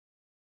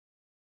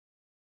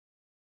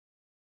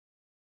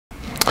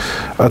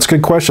That's a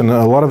good question.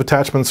 A lot of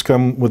attachments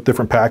come with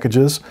different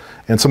packages,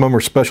 and some of them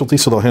are specialty,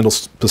 so they'll handle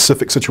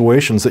specific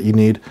situations that you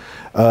need.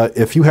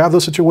 If you have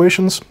those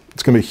situations,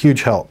 it's going to be a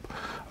huge help.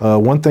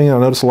 One thing I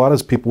notice a lot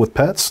is people with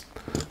pets,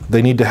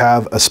 they need to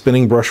have a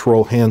spinning brush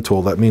roll hand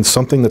tool. That means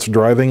something that's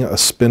driving a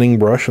spinning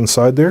brush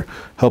inside there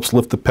helps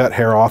lift the pet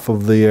hair off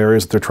of the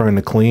areas that they're trying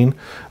to clean.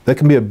 That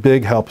can be a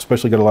big help,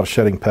 especially if you got a lot of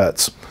shedding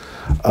pets.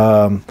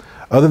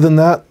 Other than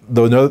that,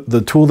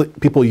 the tool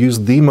that people use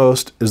the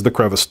most is the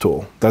crevice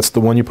tool. That's the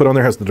one you put on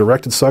there, has the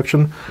directed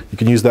suction. You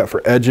can use that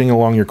for edging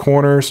along your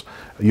corners.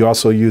 You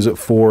also use it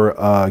for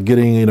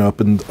getting up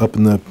in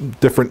the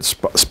different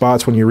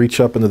spots when you reach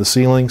up into the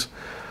ceilings.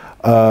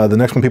 The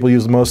next one people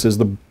use the most is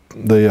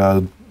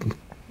the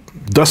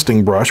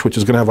dusting brush, which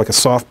is going to have like a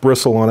soft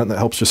bristle on it that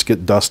helps just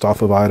get dust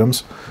off of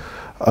items.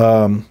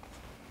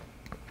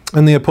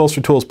 And the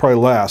upholstery tool is probably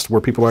last,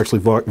 where people are actually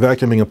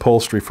vacuuming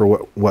upholstery for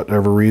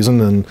whatever reason.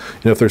 And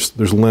if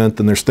there's lint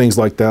and there's things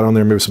like that on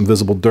there, maybe some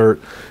visible dirt,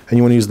 and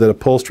you want to use that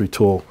upholstery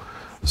tool.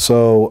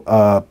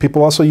 So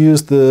people also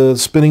use the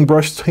spinning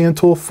brush hand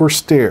tool for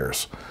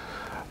stairs.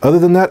 Other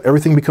than that,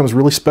 everything becomes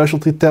really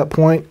specialty at that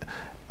point.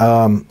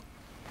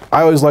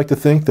 I always like to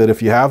think that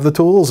if you have the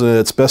tools,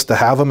 it's best to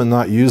have them and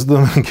not use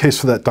them in case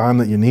for that time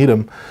that you need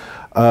them.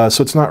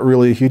 So it's not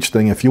really a huge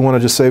thing. If you want to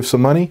just save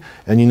some money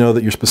and you know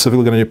that you're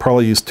specifically going to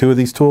probably use 2 of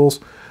these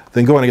tools,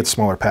 then go in and get the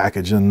smaller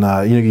package, and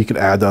you could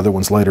add the other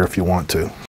ones later if you want to.